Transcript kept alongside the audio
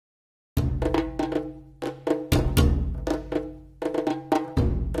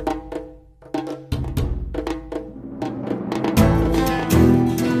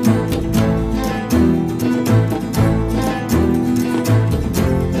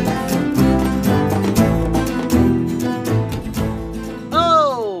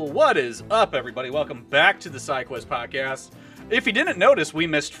What is up, everybody? Welcome back to the SideQuest podcast. If you didn't notice, we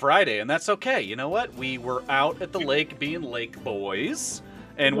missed Friday, and that's okay. You know what? We were out at the lake being lake boys.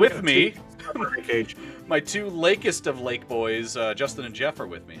 And with me, my two lakest of lake boys, Justin and Jeff, are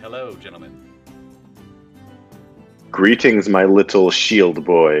with me. Hello, gentlemen. Greetings, my little shield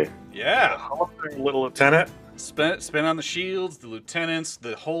boy. Yeah. Little lieutenant. Spin on the shields, the lieutenants,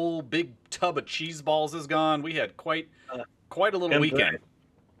 the whole big tub of cheese balls is gone. We had quite a little weekend. Bread.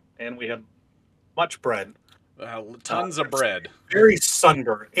 And we had much bread. Tons of bread. Very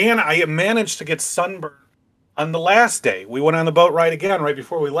sunburned. And I managed to get sunburned on the last day. We went on the boat ride again right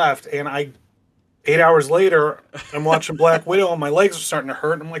before we left. And 8 hours later, I'm watching Black Widow and my legs are starting to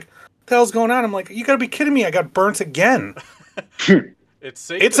hurt. And I'm like, what the hell's going on? I'm like, you gotta be kidding me. I got burnt again. It's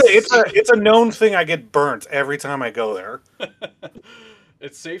safe. It's a known thing. I get burnt every time I go there.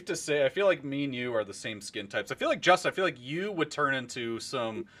 It's safe to say, I feel like me and you are the same skin types. I feel like you would turn into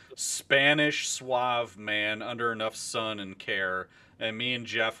some Spanish suave man under enough sun and care, and me and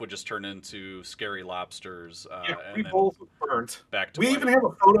Jeff would just turn into scary lobsters. We both burnt. Back to we even have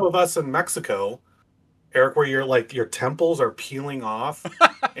a photo of us in Mexico, Eric, where your temples are peeling off,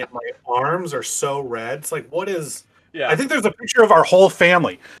 and my arms are so red. It's like, what is? Yeah. I think there's a picture of our whole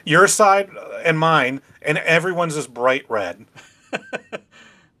family, your side and mine, and everyone's just bright red.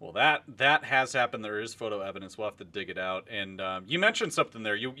 Well, that has happened. There is photo evidence. We'll have to dig it out. And you mentioned something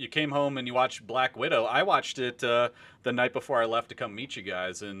there. You came home and you watched Black Widow. I watched it the night before I left to come meet you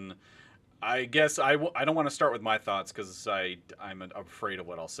guys. And I guess I don't want to start with my thoughts because I'm afraid of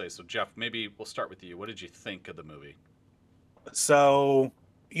what I'll say. So, Jeff, maybe we'll start with you. What did you think of the movie? So,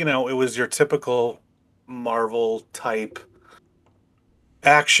 it was your typical Marvel type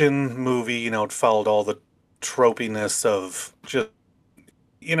action movie. It followed all the tropiness of just,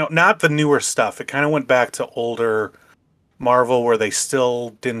 not the newer stuff. It kind of went back to older Marvel where they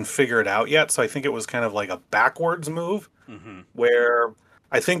still didn't figure it out yet. So I think it was kind of like a backwards move where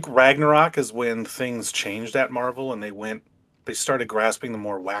I think Ragnarok is when things changed at Marvel and they started grasping the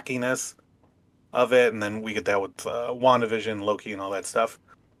more wackiness of it. And then we get that with WandaVision, Loki, and all that stuff.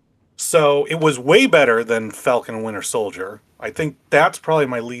 So it was way better than Falcon and Winter Soldier. I think that's probably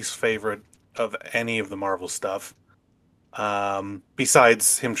my least favorite of any of the Marvel stuff.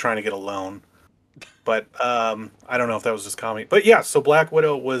 Besides him trying to get a loan. But I don't know if that was just comedy. But yeah, so Black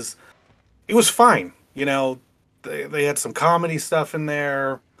Widow was fine. They had some comedy stuff in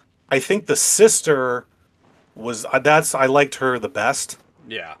there. I think the sister was I liked her the best.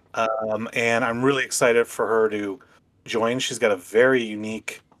 Yeah. And I'm really excited for her to join. She's got a very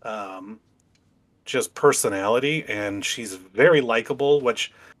unique just personality, and she's very likable,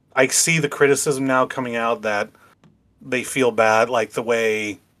 which I see the criticism now coming out that they feel bad, like the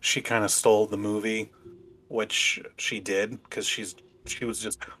way she kind of stole the movie, which she did, because she was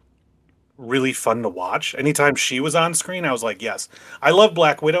just really fun to watch. Anytime she was on screen, I was like, yes. I love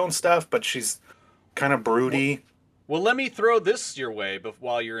Black Widow and stuff, but she's kind of broody. Well, let me throw this your way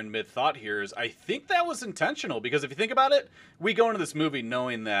while you're in mid-thought here. I think that was intentional, because if you think about it, we go into this movie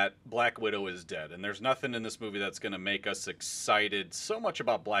knowing that Black Widow is dead, and there's nothing in this movie that's going to make us excited so much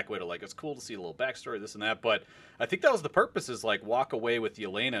about Black Widow. Like, it's cool to see a little backstory, this and that, but I think that was the purpose, is like walk away with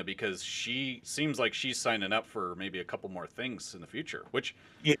Yelena, because she seems like she's signing up for maybe a couple more things in the future, which...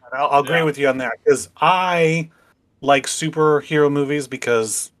 Yeah, I'll agree with you on that, because I like superhero movies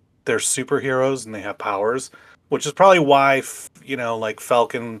because they're superheroes and they have powers, which is probably why, like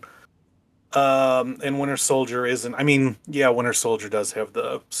Falcon and Winter Soldier isn't... I mean, yeah, Winter Soldier does have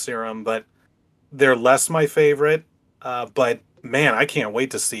the serum, but they're less my favorite. But, man, I can't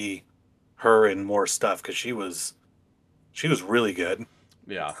wait to see her in more stuff, because she was really good.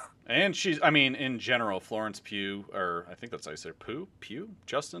 Yeah. And in general, Florence Pugh, or I think that's how you say it, Pugh?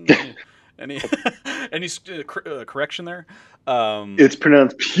 Justin? Any correction there? It's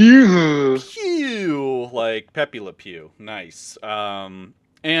pronounced Pew. Pew, like Pepe Le Pew. Nice. But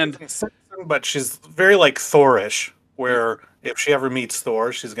she's very like Thor-ish, where if she ever meets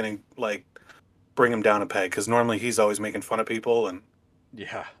Thor, she's gonna like bring him down a peg, because normally he's always making fun of people. And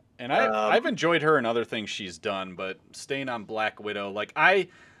yeah, and I've enjoyed her in other things she's done, but staying on Black Widow, like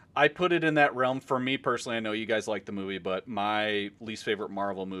I put it in that realm. For me personally, I know you guys like the movie, but my least favorite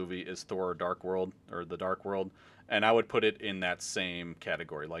Marvel movie is Thor: Dark World, or The Dark World, and I would put it in that same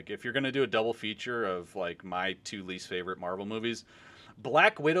category. Like, if you're gonna do a double feature of like my two least favorite Marvel movies,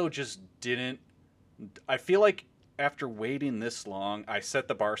 Black Widow just didn't. I feel like after waiting this long, I set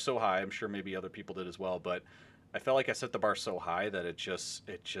the bar so high. I'm sure maybe other people did as well, but I felt like I set the bar so high that it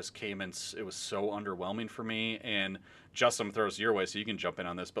just came in. It was so underwhelming for me. And Justin throws your way, so you can jump in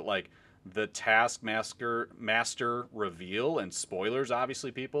on this. But like the Taskmaster reveal and spoilers,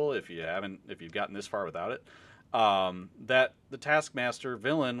 obviously, people, if you've gotten this far without it, that the Taskmaster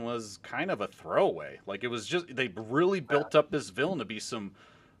villain was kind of a throwaway. Like it was just they really built up this villain to be some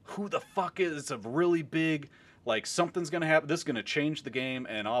who the fuck is a really big like something's gonna happen. This is gonna change the game,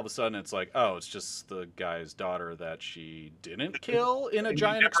 and all of a sudden it's like, oh, it's just the guy's daughter that she didn't kill in a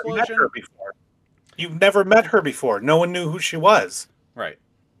giant explosion. You've never met her before. No one knew who she was. Right.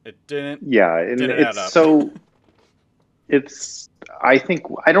 It didn't. Yeah, and didn't add it's up. so. It's. I think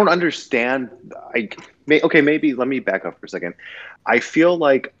I don't understand. Okay, maybe let me back up for a second. I feel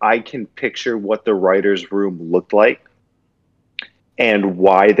like I can picture what the writers' room looked like and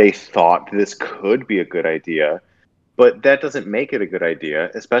why they thought this could be a good idea. But that doesn't make it a good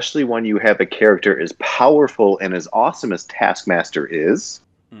idea, especially when you have a character as powerful and as awesome as Taskmaster is,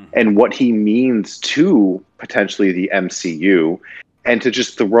 and what he means to potentially the MCU, and to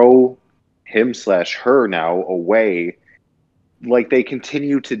just throw him/her now away like they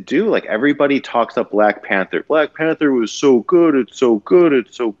continue to do. Like everybody talks up Black Panther. Black Panther was so good, it's so good,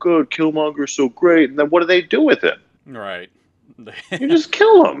 it's so good. Killmonger's so great. And then what do they do with it? Right. You just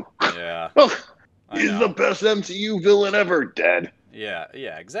kill him. Yeah. Oh, he's the best MCU villain ever. Dead. Yeah,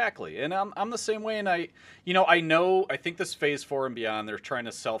 exactly. And I'm the same way. And I think this Phase 4 and beyond, they're trying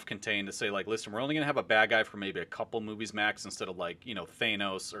to self-contain to say like, listen, we're only gonna have a bad guy for maybe a couple movies max, instead of like,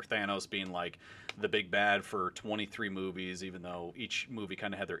 Thanos being like the big bad for 23 movies, even though each movie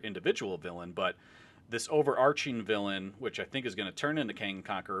kind of had their individual villain. But this overarching villain, which I think is going to turn into Kang the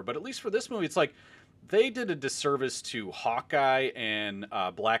Conqueror, but at least for this movie, it's like they did a disservice to Hawkeye and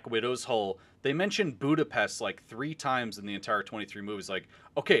Black Widow's whole. They mentioned Budapest like 3 times in the entire 23 movies. Like,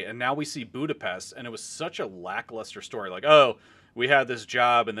 okay, and now we see Budapest, and it was such a lackluster story. Like, oh, we had this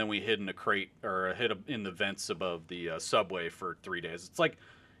job, and then we hid in a crate or hid in the vents above the subway for 3 days. It's like,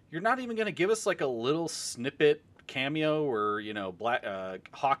 you're not even going to give us like a little snippet cameo where, Black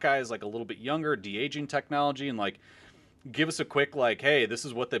Hawkeye is like a little bit younger, de-aging technology, and like give us a quick like, hey, this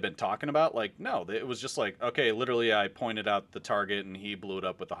is what they've been talking about. Like, no, it was just like, okay, literally I pointed out the target and he blew it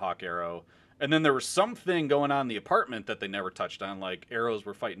up with the hawk arrow. And then there was something going on in the apartment that they never touched on, like arrows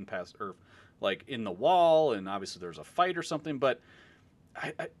were fighting past or like in the wall, and obviously there was a fight or something. But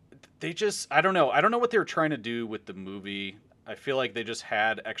I don't know. I don't know what they were trying to do with the movie. I feel like they just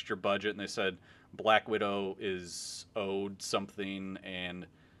had extra budget and they said Black Widow is owed something, and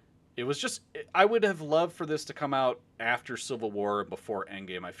it was just, I would have loved for this to come out after Civil War, before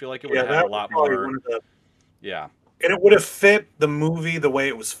Endgame. I feel like it would have had a lot more. Yeah. And it would have fit the movie, the way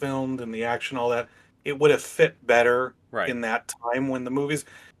it was filmed and the action, all that. It would have fit better in that time when the movies,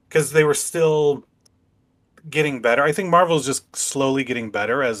 because they were still getting better. I think Marvel's just slowly getting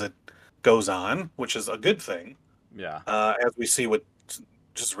better as it goes on, which is a good thing. Yeah. As we see with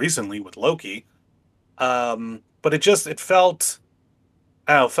just recently with Loki. But it felt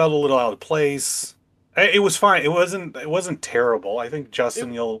a little out of place. It was fine. It wasn't terrible. I think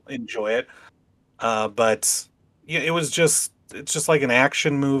Justin, you'll enjoy it. But yeah, it's just like an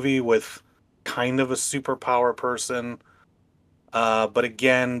action movie with kind of a superpower person. But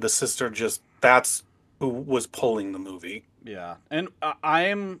again, the sister that's who was pulling the movie. Yeah. And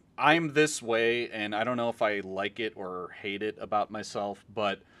I'm this way, and I don't know if I like it or hate it about myself,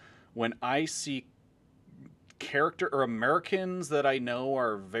 but when I see character or Americans that I know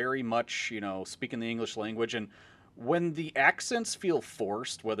are very much, speaking the English language, and when the accents feel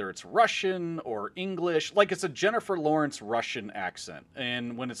forced, whether it's Russian or English, like it's a Jennifer Lawrence Russian accent,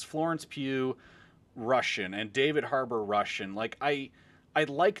 and when it's Florence Pugh Russian and David Harbour Russian, like I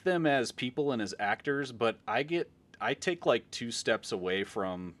like them as people and as actors, but I take like 2 steps away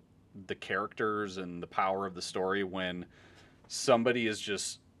from the characters and the power of the story when somebody is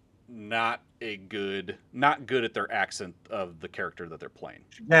just not good at their accent of the character that they're playing.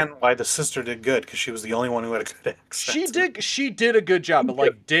 And why the sister did good, because she was the only one who had a good accent. She did a good job, but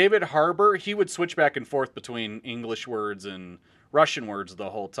like David Harbour, he would switch back and forth between English words and Russian words the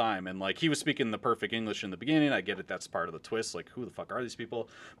whole time, and like he was speaking the perfect English in the beginning. I get it, that's part of the twist, like who the fuck are these people?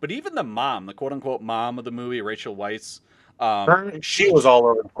 But even the mom, the quote unquote mom of the movie, Rachel Weisz, she was all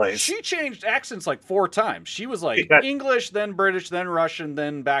over the place. She changed accents like 4 times. She was like English, then British, then Russian,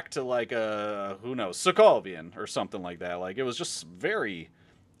 then back to like who knows, Sokovian or something like that. Like it was just very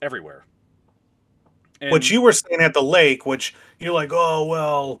everywhere. And what you were saying at the lake, which you're like, oh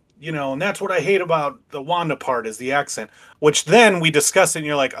well, and that's what I hate about the Wanda part is the accent. Which then we discussed it, and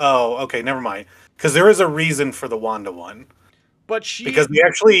you're like, oh, okay, never mind, because there is a reason for the Wanda one. But because they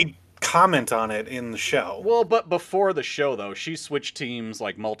actually comment on it in the show. Well, but before the show, though, she switched teams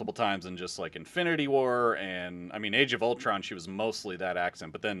like multiple times in just like Infinity War and I mean Age of Ultron. She was mostly that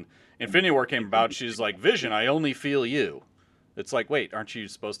accent, but then Infinity War came about. She's like, Vision, I only feel you. It's like, wait, aren't you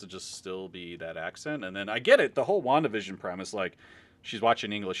supposed to just still be that accent? And then I get it, the whole WandaVision premise, like she's watching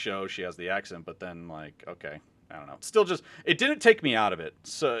an English show, she has the accent, but then like, okay, I don't know. Still, just it didn't take me out of it.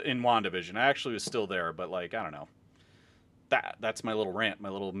 So in WandaVision, I actually was still there, but like, I don't know. That's my little rant, my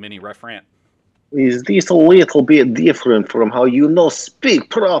little mini ref rant. Is this a little bit different from how speak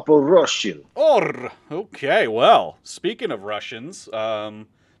proper Russian? Okay. Well, speaking of Russians,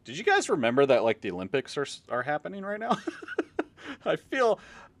 did you guys remember that like the Olympics are happening right now?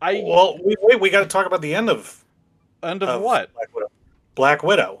 Well, we got to talk about the end of what? Black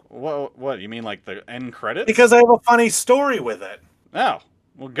Widow. What? You mean like the end credits? Because I have a funny story with it. Oh.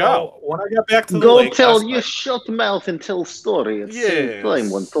 Well, go. When I got back to the Go lake, tell your shut mouth and tell story at the same time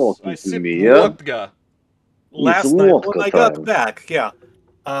when talking to me, yeah? Vodka. Last night when I got back, yeah.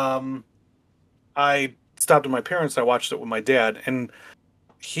 I stopped at my parents. I watched it with my dad, and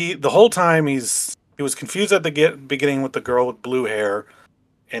the whole time he was confused at the beginning with the girl with blue hair,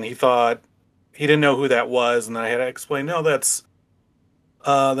 and he thought he didn't know who that was, and then I had to explain, no, that's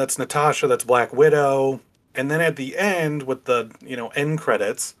Natasha, that's Black Widow. And then at the end, with the end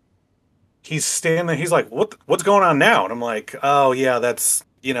credits, he's standing there. He's like, "What's going on now?" And I'm like, "Oh yeah, that's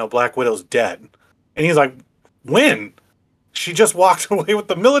Black Widow's dead." And he's like, "When?" She just walked away with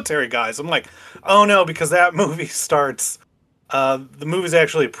the military guys. I'm like, "Oh no," because that movie starts. The movie's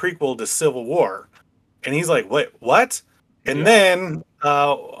actually a prequel to Civil War. And he's like, "Wait, what?" And then,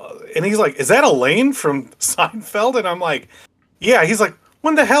 and he's like, "Is that Elaine from Seinfeld?" And I'm like, "Yeah." He's like,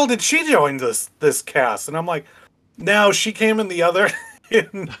 when the hell did she join this cast? And I'm like, no, she came in the other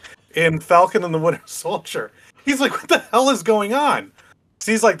in Falcon and the Winter Soldier. He's like, what the hell is going on?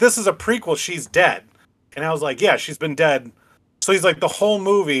 So he's like, this is a prequel. She's dead. And I was like, yeah, she's been dead. So he's like, the whole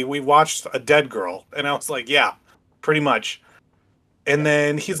movie we watched a dead girl. And I was like, yeah, pretty much. And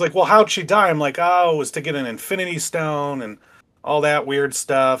then he's like, well, how'd she die? I'm like, oh, it was to get an Infinity Stone and all that weird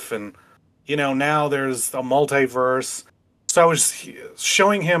stuff. And now there's a multiverse. So I was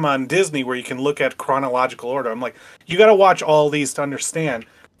showing him on Disney where you can look at chronological order. I'm like, you got to watch all these to understand.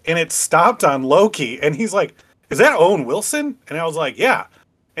 And it stopped on Loki. And he's like, is that Owen Wilson? And I was like, yeah.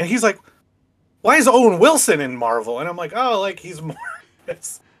 And he's like, why is Owen Wilson in Marvel? And I'm like, oh, like he's more.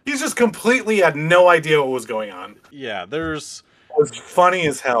 He's just completely had no idea what was going on. Yeah, it was funny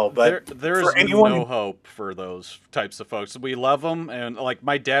as hell. But there's no hope for those types of folks. We love them. And like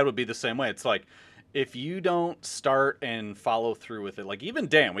my dad would be the same way. It's like, if you don't start and follow through with it, like even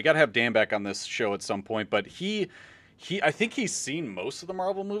Dan, we got to have Dan back on this show at some point, but I think he's seen most of the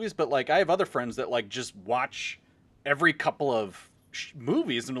Marvel movies, but like I have other friends that like just watch every couple of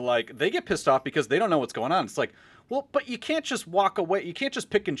movies and like they get pissed off because they don't know what's going on. It's like, well, but you can't just walk away. You can't just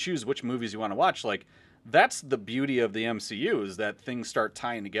pick and choose which movies you want to watch. Like that's the beauty of the MCU is that things start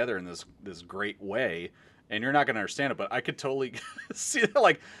tying together in this great way. And you're not going to understand it, but I could totally see that.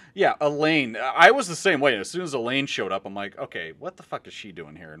 Like, yeah, Elaine. I was the same way. As soon as Elaine showed up, I'm like, okay, what the fuck is she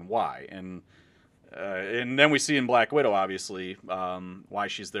doing here and why? And then we see in Black Widow, obviously, why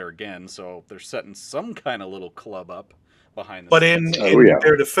she's there again. So they're setting some kind of little club up behind the But scenes. in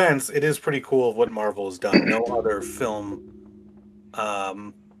their defense, it is pretty cool what Marvel has done. No other film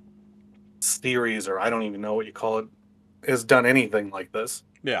series, or I don't even know what you call it, has done anything like this.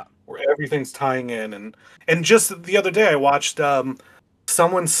 Yeah. Where everything's tying in. And just the other day, I watched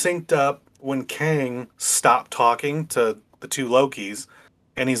someone synced up when Kang stopped talking to the two Lokis.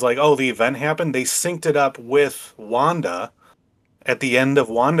 And he's like, oh, the event happened. They synced it up with Wanda at the end of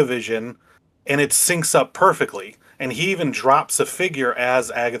WandaVision. And it syncs up perfectly. And he even drops a figure as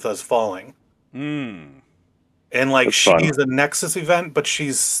Agatha's falling. Mm. And like, That's she's fun. a Nexus event, but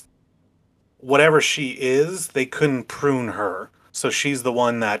she's... whatever she is, they couldn't prune her. So she's the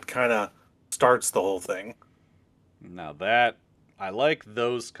one that kind of starts the whole thing. Now that I like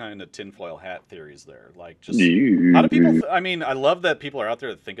those kind of tinfoil hat theories there. Like, just how do people? I mean, I love that people are out there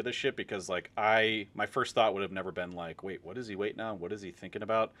that think of this shit because, like, my first thought would have never been like, wait, what is he waiting on? What is he thinking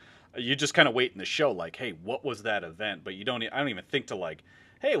about? You just kind of wait in the show, like, hey, what was that event? But I don't even think to like,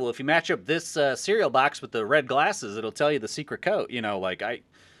 hey, well, if you match up this cereal box with the red glasses, it'll tell you the secret code.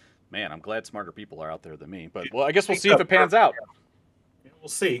 Man, I'm glad smarter people are out there than me. But well, I guess we'll see if it pans out. We'll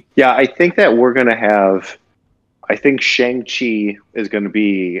see. Yeah, I think that we're going to have... I think Shang-Chi is going to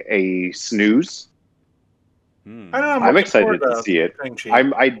be a snooze. I'm excited to see it.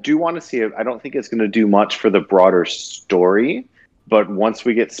 I do want to see it. I don't think it's going to do much for the broader story. But once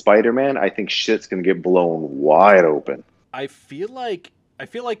we get Spider-Man, I think shit's going to get blown wide open. I feel like I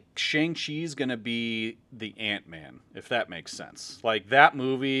feel like Shang-Chi's going to be the Ant-Man, if that makes sense. Like, that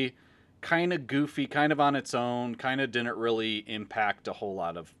movie, kind of goofy, kind of on its own, kind of didn't really impact a whole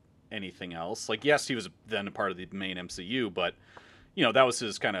lot of anything else. Like, yes, he was then a part of the main MCU, but, you know, that was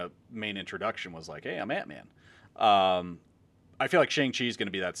his kind of main introduction, was like, hey, I'm Ant-Man. I feel like Shang-Chi is going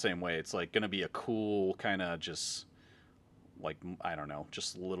to be that same way. It's like going to be a cool kind of just, like, I don't know,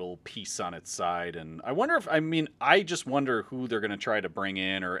 just little piece on its side. And I wonder if, I mean, I just wonder who they're going to try to bring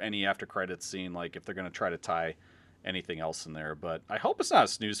in, or any after credits scene, like if they're going to try to tie anything else in there. But I hope it's not a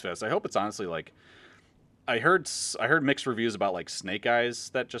snooze fest. I hope it's honestly like, I heard mixed reviews about like Snake Eyes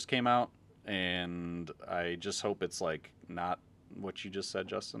that just came out, and I just hope it's like not what you just said,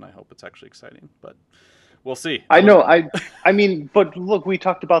 Justin. I hope it's actually exciting, but we'll see. I know. I mean, but look, we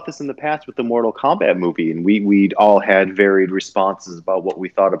talked about this in the past with the Mortal Kombat movie, and we all had varied responses about what we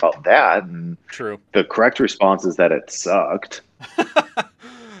thought about that. And True. The correct response is that it sucked.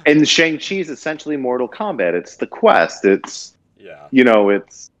 And Shang-Chi is essentially Mortal Kombat. It's the quest. It's, you know,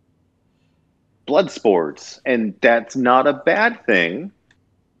 it's blood sports, and that's not a bad thing.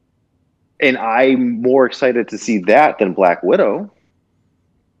 And I'm more excited to see that than Black Widow.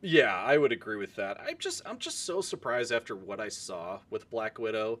 Yeah, I would agree with that. I'm just so surprised after what I saw with Black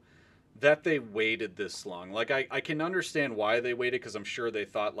Widow that they waited this long. Like, I can understand why they waited, because I'm sure they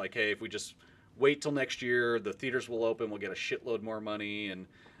thought, like, hey, if we just wait till next year, the theaters will open, we'll get a shitload more money. And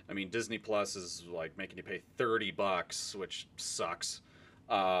I mean, Disney Plus is like making you pay $30, which sucks.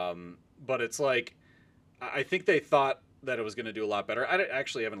 But it's like, I think they thought that it was going to do a lot better. I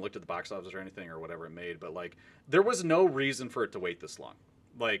actually haven't looked at the box office or anything or whatever it made, but like, there was no reason for it to wait this long.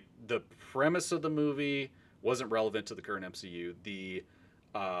 Like, the premise of the movie wasn't relevant to the current MCU. The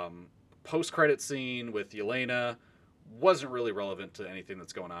post-credit scene with Yelena wasn't really relevant to anything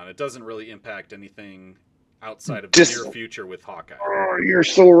that's going on. It doesn't really impact anything outside of the near future with Hawkeye. Oh, you're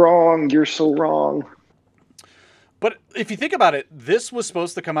so wrong. You're so wrong. But if you think about it, this was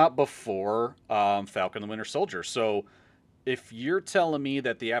supposed to come out before Falcon and the Winter Soldier. So if you're telling me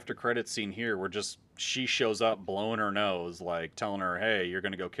that the after credits scene here, where just she shows up blowing her nose, like telling her, hey, you're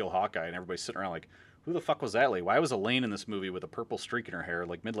going to go kill Hawkeye, and everybody's sitting around like, who the fuck was that lady? Why was Elaine in this movie with a purple streak in her hair,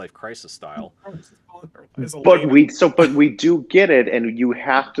 like midlife crisis style? But we do get it, and you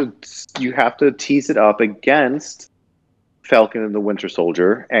have to tease it up against Falcon and the Winter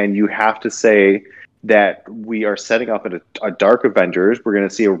Soldier, and you have to say that we are setting up a Dark Avengers. We're going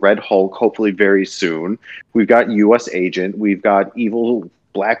to see a Red Hulk hopefully very soon. We've got U.S. Agent. We've got evil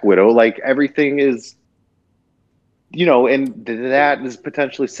Black Widow. Like, everything is, you know, and that is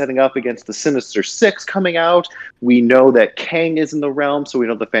potentially setting up against the Sinister Six coming out. We know that Kang is in the realm, so we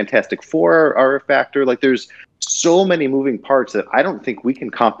know the Fantastic Four are a factor. Like, there's so many moving parts that I don't think we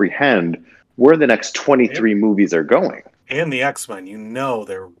can comprehend where the next 23 movies are going. And the X-Men, you know,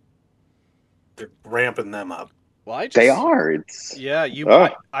 they're ramping them up. Well, they are.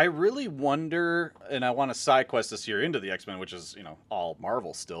 I really wonder, and I want to side quest this year into the X-Men, which is, you know, all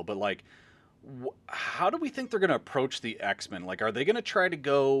Marvel still, but like, how do we think they're going to approach the X-Men? Like, are they going to try to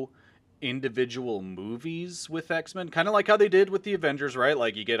go individual movies with X-Men, kind of like how they did with the Avengers, right?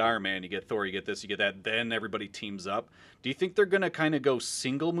 Like, you get Iron Man, you get Thor, you get this, you get that, then everybody teams up. Do you think they're going to kind of go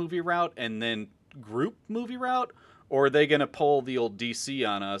single movie route and then group movie route? Or are they going to pull the old DC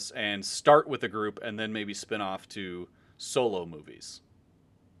on us and start with a group and then maybe spin off to solo movies?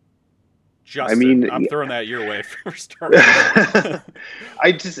 Justin, I'm throwing that your way for starting.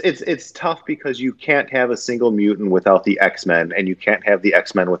 It's tough because you can't have a single mutant without the X-Men, and you can't have the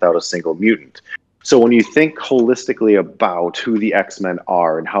X-Men without a single mutant. So when you think holistically about who the X-Men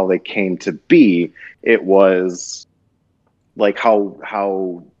are and how they came to be, it was like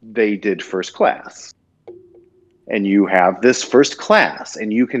how they did First Class. And you have this First Class,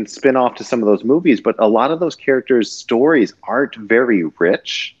 and you can spin off to some of those movies, but a lot of those characters' stories aren't very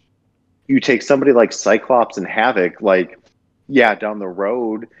rich. You take somebody like Cyclops and Havoc, like, yeah, down the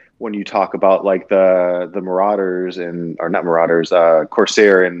road, when you talk about like the Marauders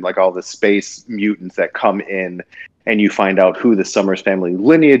Corsair, and like all the space mutants that come in, and you find out who the Summers family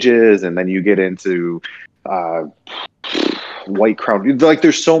lineage is, and then you get into White Crown. Like,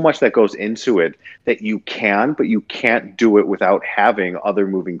 there's so much that goes into it that you can, but you can't do it without having other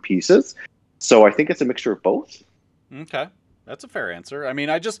moving pieces. So I think it's a mixture of both. Okay. That's a fair answer. I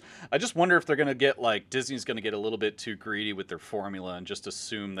mean, I just wonder if they're going to get, like, Disney's going to get a little bit too greedy with their formula and just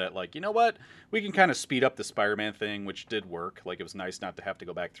assume that, like, you know what, we can kind of speed up the Spider-Man thing, which did work. Like, it was nice not to have to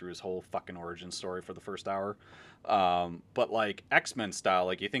go back through his whole fucking origin story for the first hour. But, like, X-Men style,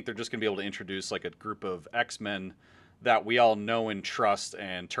 like, you think they're just going to be able to introduce, like, a group of X-Men that we all know and trust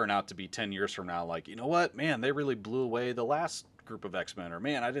and turn out to be 10 years from now, like, you know what, man, they really blew away the last group of X-Men, or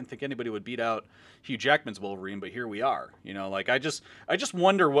man, I didn't think anybody would beat out Hugh Jackman's Wolverine, but here we are. You know, like I just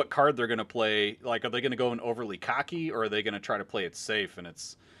wonder what card they're going to play. Like, are they going to go in overly cocky, or are they going to try to play it safe? And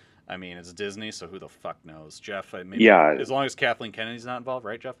it's Disney, so who the fuck knows? Jeff, maybe, Yeah. as long as Kathleen Kennedy's not involved,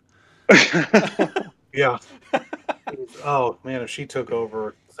 right, Jeff? Yeah. Oh man, if she took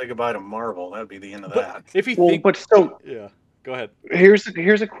over, say goodbye to Marvel, that'd be the end of that. If you yeah, go ahead. Here's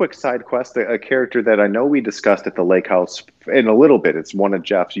a quick side quest. A character that I know we discussed at the lake house in a little bit. It's one of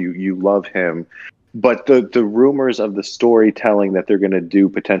Jeff's. You love him, but the rumors of the storytelling that they're going to do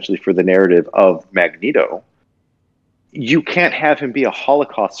potentially for the narrative of Magneto. You can't have him be a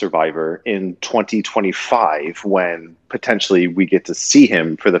Holocaust survivor in 2025 when potentially we get to see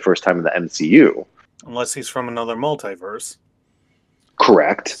him for the first time in the MCU. Unless he's from another multiverse.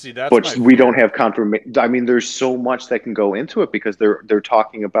 Correct. See, that's but we don't have confirmation. I mean, there's so much that can go into it because they're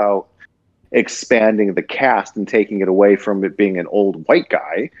talking about expanding the cast and taking it away from it being an old white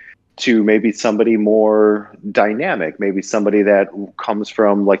guy to maybe somebody more dynamic, maybe somebody that comes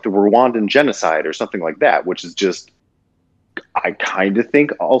from like the Rwandan genocide or something like that, which is just, I kind of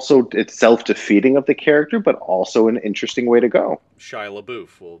think also it's self-defeating of the character, but also an interesting way to go. Shia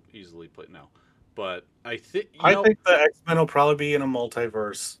LaBeouf will easily play now. But I think the X-Men will probably be in a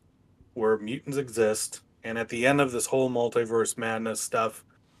multiverse where mutants exist, and at the end of this whole multiverse madness stuff,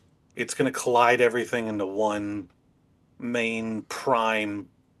 it's going to collide everything into one main prime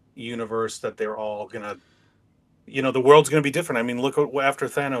universe that they're all going to, you know, the world's going to be different. I mean, look at after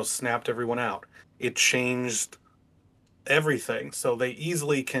Thanos snapped everyone out. It changed everything. So they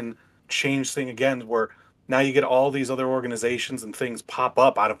easily can change things again where now you get all these other organizations and things pop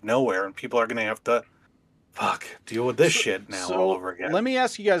up out of nowhere, and people are going to have to deal with this shit now all over again. Let me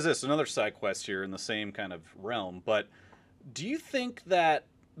ask you guys this, another side quest here in the same kind of realm, but do you think that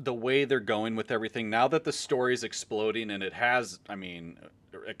the way they're going with everything, now that the story's exploding and it has, I mean,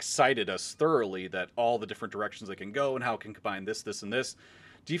 excited us thoroughly that all the different directions they can go and how it can combine this, and this,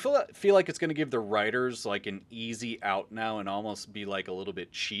 do you feel like it's going to give the writers like an easy out now and almost be like a little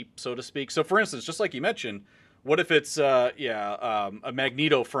bit cheap, so to speak? So, for instance, just like you mentioned, what if it's a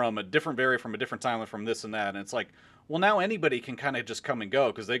Magneto from a different timeline from this and that, and it's like, well, now anybody can kind of just come and go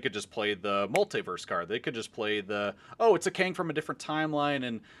because they could just play the multiverse card. They could just play it's a Kang from a different timeline,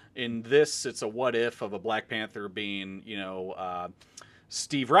 and in this, it's a what if of a Black Panther being,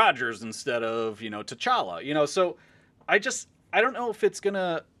 Steve Rogers instead of, T'Challa. So I don't know if it's going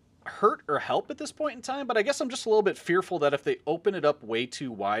to hurt or help at this point in time, but I guess I'm just a little bit fearful that if they open it up way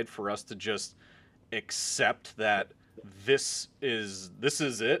too wide for us to just accept that this is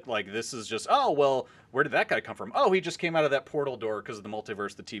it, like this is just, oh, well, where did that guy come from? Oh, he just came out of that portal door because of the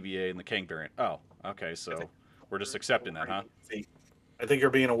multiverse, the TVA, and the Kang variant. Oh, okay, so we're just accepting that, huh? I think you're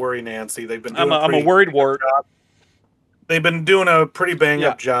being a worry, Nancy. They've been doing I'm a worried wart. They've been doing a pretty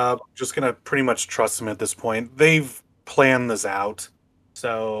bang-up job. Just going to pretty much trust them at this point. They've plan this out.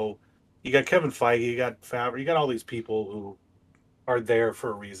 So you got Kevin Feige, you got Favreau, you got all these people who are there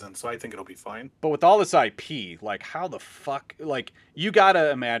for a reason. So I think it'll be fine. But with all this IP, like how the fuck, like you got to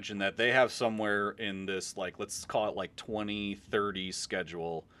imagine that they have somewhere in this, like, let's call it like 2030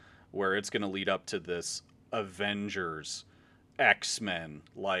 schedule where it's going to lead up to this Avengers, X-Men,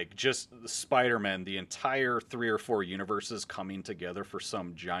 like just Spider-Man, the entire 3 or 4 universes coming together for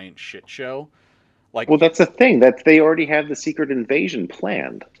some giant shit show. Like, well, that's the thing, that they already have the Secret Invasion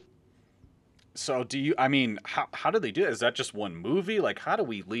planned. So how do they do it? Is that just one movie? Like, how do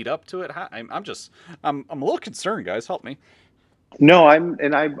we lead up to it? I'm a little concerned, guys. Help me. No,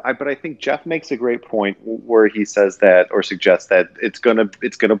 but I think Jeff makes a great point where he says that, or suggests that it's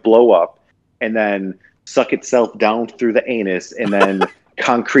gonna blow up and then suck itself down through the anus and then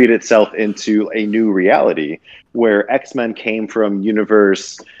concrete itself into a new reality where X-Men came from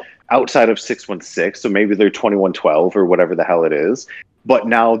universe outside of 616, so maybe they're 2112 or whatever the hell it is, but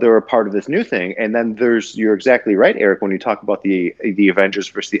now they're a part of this new thing. And then you're exactly right, Eric, when you talk about the Avengers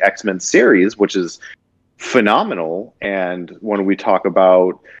versus the X-Men series, which is phenomenal, and when we talk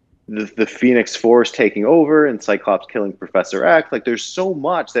about the Phoenix Force taking over and Cyclops killing Professor X, like there's so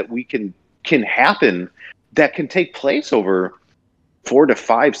much that we can happen that can take place over 4 to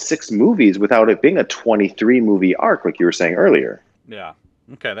 5, 6 movies without it being a 23 movie arc, like you were saying earlier. Yeah.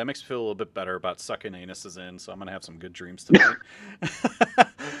 Okay, that makes me feel a little bit better about sucking anuses in, so I'm going to have some good dreams tonight.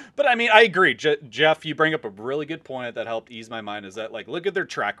 But I mean, I agree. Jeff, you bring up a really good point that helped ease my mind, is that, like, look at their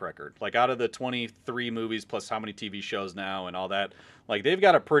track record. Like, out of the 23 movies plus how many TV shows now and all that, like, they've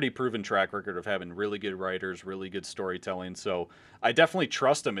got a pretty proven track record of having really good writers, really good storytelling. So I definitely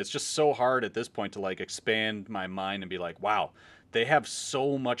trust them. It's just so hard at this point to, like, expand my mind and be like, wow, they have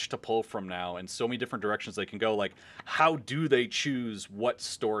so much to pull from now and so many different directions they can go. Like, how do they choose what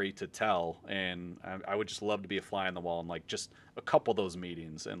story to tell? And I would just love to be a fly on the wall and like just a couple of those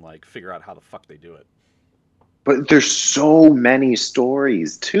meetings and like figure out how the fuck they do it. But there's so many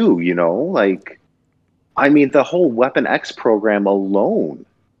stories too, you know, like, I mean, the whole Weapon X program alone.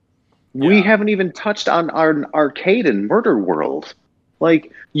 We Yeah. haven't even touched on our Arcade and Murder World.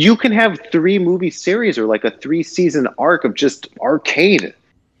 Like, you can have 3-movie series or like a 3-season arc of just Arcade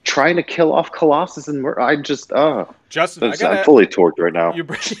trying to kill off Colossus and Murder. Justin, I'm fully torqued right now.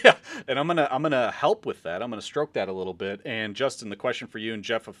 Yeah, and I'm gonna help with that. I'm gonna stroke that a little bit. And Justin, the question for you and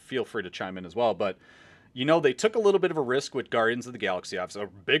Jeff, feel free to chime in as well. But you know, they took a little bit of a risk with Guardians of the Galaxy, obviously, a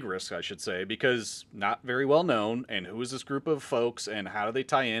big risk, I should say, because not very well known. And who is this group of folks, and how do they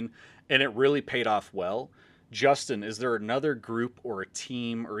tie in? And it really paid off well. Justin, is there another group or a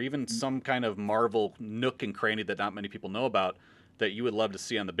team or even some kind of Marvel nook and cranny that not many people know about that you would love to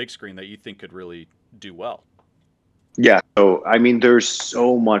see on the big screen that you think could really do well? Yeah, so I mean, there's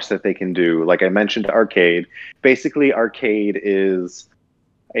so much that they can do. Like I mentioned, Arcade. Basically, Arcade is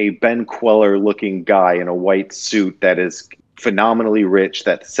a Ben Queller looking guy in a white suit that is phenomenally rich,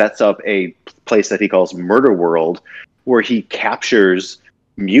 that sets up a place that he calls Murder World, where he captures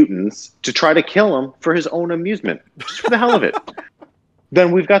mutants to try to kill them for his own amusement, just for the hell of it.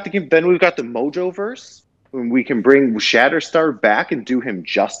 Then we've got the Mojo verse. We can bring Shatterstar back and do him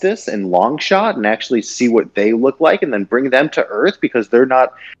justice and Longshot and actually see what they look like, and then bring them to Earth, because they're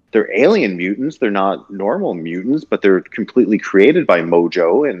alien mutants. They're not normal mutants, but they're completely created by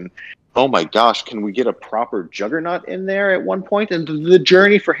Mojo. And oh my gosh, can we get a proper Juggernaut in there at one point? And the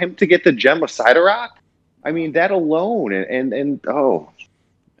journey for him to get the Gem of Sidorak? I mean, that alone, and oh.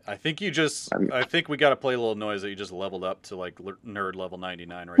 I think I think we got to play a little noise that you just leveled up to like nerd level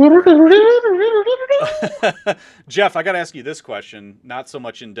 99 right there. Jeff, I got to ask you this question, not so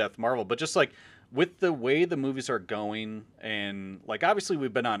much in depth Marvel, but just like with the way the movies are going, and like obviously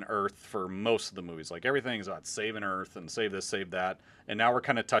we've been on Earth for most of the movies. Like everything's about saving Earth and save this, save that. And now we're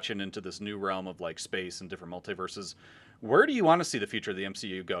kind of touching into this new realm of like space and different multiverses. Where do you want to see the future of the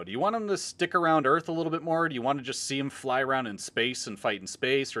MCU go? Do you want them to stick around Earth a little bit more? Do you want to just see them fly around in space and fight in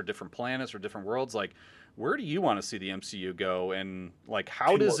space, or different planets or different worlds? Like, where do you want to see the MCU go? And like,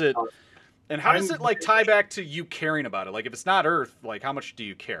 how does it like tie back to you caring about it? Like, if it's not Earth, like how much do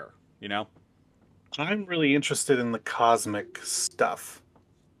you care? You know? I'm really interested in the cosmic stuff.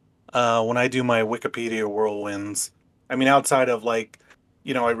 When I do my Wikipedia whirlwinds, I mean, outside of like,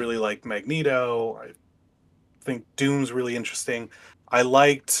 you know, I really like Magneto. I think Doom's really interesting. I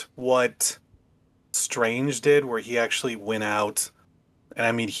liked what Strange did, where he actually went out, and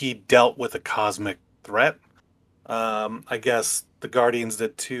I mean, he dealt with a cosmic threat. I guess the Guardians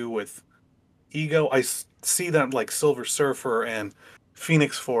did too with Ego. I see that like Silver Surfer and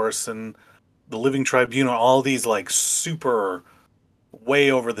Phoenix Force and the Living Tribunal, all these like super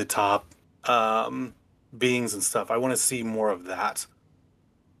way over the top beings and stuff. I want to see more of that.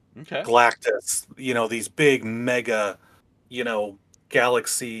 Okay. Galactus, you know, these big mega, you know,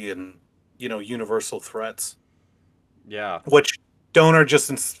 galaxy and, you know, universal threats. Yeah. Which are just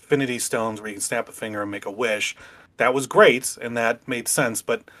infinity stones where you can snap a finger and make a wish. That was great and that made sense,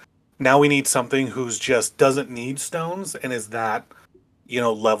 but now we need something who's just doesn't need stones and is that, you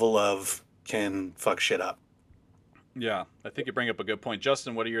know, level of can fuck shit up. Yeah, I think you bring up a good point.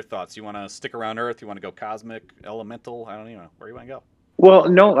 Justin, what are your thoughts? You want to stick around Earth? You want to go cosmic, elemental? I don't even know. Where do you want to go? Well,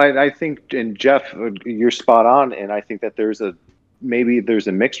 no, I think, and Jeff, you're spot on, and I think that maybe there's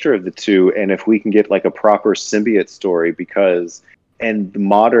a mixture of the two, and if we can get like a proper symbiote story, and the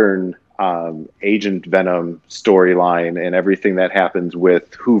modern Agent Venom storyline and everything that happens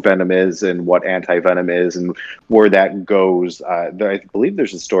with who Venom is and what Anti-Venom is and where that goes, I believe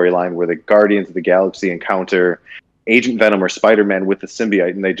there's a storyline where the Guardians of the Galaxy encounter Agent Venom or Spider-Man with the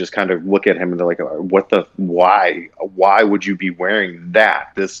symbiote, and they just kind of look at him and they're like, why would you be wearing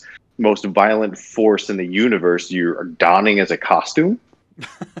that? This most violent force in the universe you're donning as a costume?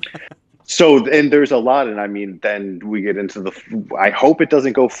 So, and there's a lot, and I mean, then we get into I hope it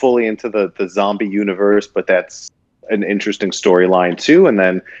doesn't go fully into the zombie universe, but that's an interesting storyline too. And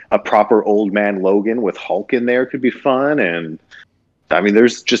then a proper Old Man Logan with Hulk in there could be fun. And I mean,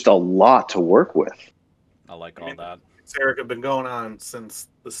 there's just a lot to work with. I like all that. Eric have been going on since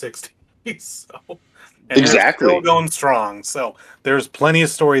the 60s, so exactly, still going strong. So there's plenty of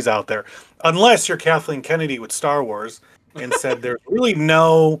stories out there, unless you're Kathleen Kennedy with Star Wars and said there's really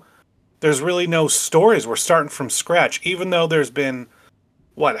no stories. We're starting from scratch, even though there's been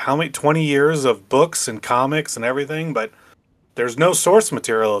how many 20 years of books and comics and everything, but there's no source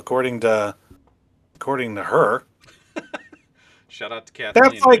material according to her. Shout out to Kathleen.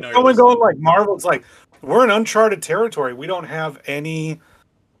 That's like someone going like Marvel's like, we're in uncharted territory. We don't have any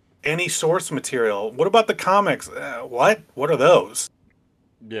source material. What about the comics? What? What are those?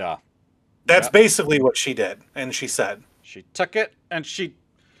 Yeah. That's basically what she did, and she said she took it and she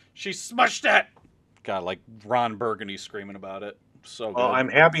smushed it. God, like Ron Burgundy screaming about it. So good. Well, I'm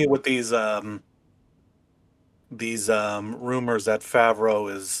happy with these rumors that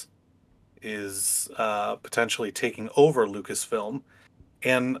Favreau is potentially taking over Lucasfilm,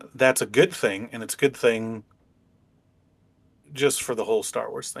 and that's a good thing, and it's a good thing just for the whole Star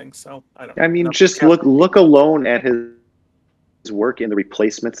Wars thing. So I don't know. I mean, just look alone at his work in The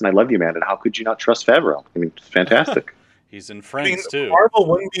Replacements and I Love You, Man, and how could you not trust Favreau? I mean, it's fantastic. He's in Friends too. Marvel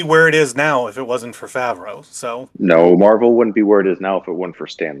wouldn't be where it is now if it wasn't for Favreau. So no, Marvel wouldn't be where it is now if it wasn't for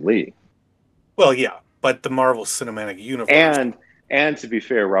Stan Lee. Well, yeah, but the Marvel Cinematic Universe and to be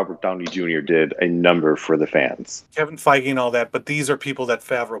fair, Robert Downey Jr. did a number for the fans. Kevin Feige and all that, but these are people that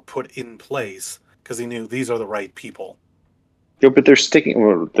Favreau put in place because he knew these are the right people. Yeah, but they're sticking.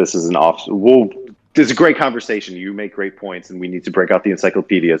 Well, this is an off. This is a great conversation. You make great points, and we need to break out the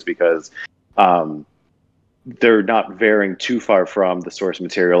encyclopedias because they're not varying too far from the source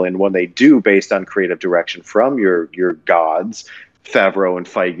material. And when they do, based on creative direction from your gods, Favreau and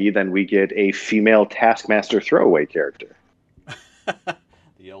Feige, then we get a female Taskmaster throwaway character.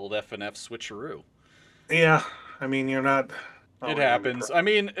 The old F&F switcheroo. Yeah, I mean, you're not... It happens. I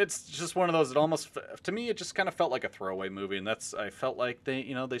mean, it's just one of those. It almost, to me, it just kind of felt like a throwaway movie, and I felt like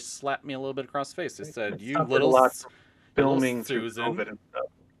they slapped me a little bit across the face. They said, "You little filming Susan." and stuff.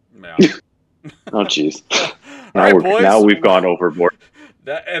 Yeah. Oh, jeez. Now we've gone overboard.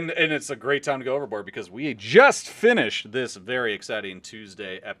 And it's a great time to go overboard because we just finished this very exciting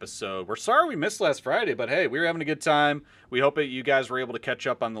Tuesday episode. We're sorry we missed last Friday, but hey, we were having a good time. We hope that you guys were able to catch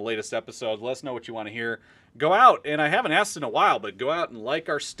up on the latest episodes. Let us know what you want to hear. Go out, and I haven't asked in a while, but go out and like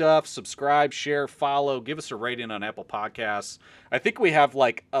our stuff, subscribe, share, follow, give us a rating on Apple Podcasts. I think we have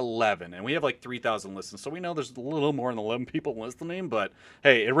like 11, and we have like 3,000 listens, so we know there's a little more than 11 people listening, but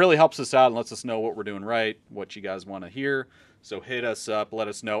hey, it really helps us out and lets us know what we're doing right, what you guys want to hear. So hit us up, let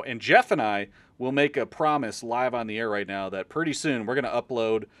us know. And Jeff and I will make a promise live on the air right now that pretty soon we're going to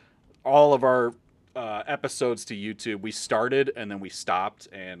upload all of our episodes to YouTube. We started, and then we stopped,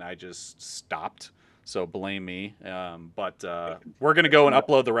 and I just stopped. So blame me. But we're going to go and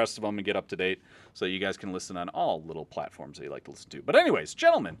upload the rest of them and get up to date so you guys can listen on all little platforms that you like to listen to. But anyways,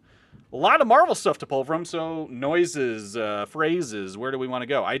 gentlemen, a lot of Marvel stuff to pull from. So noises, phrases, where do we want to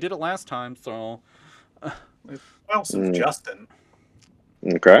go? I did it last time, so... Well, since Justin.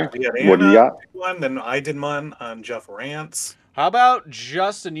 Okay. What do you got? One, then I did one on Jeff Rants. How about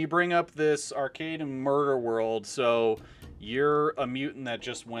Justin? You bring up this arcade and murder world. So you're a mutant that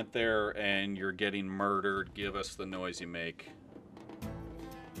just went there and you're getting murdered. Give us the noise you make.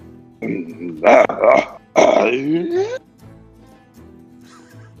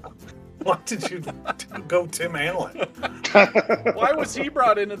 What did you go, Tim Allen? Why was he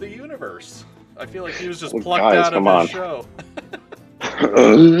brought into the universe? I feel like he was just plucked out of his show.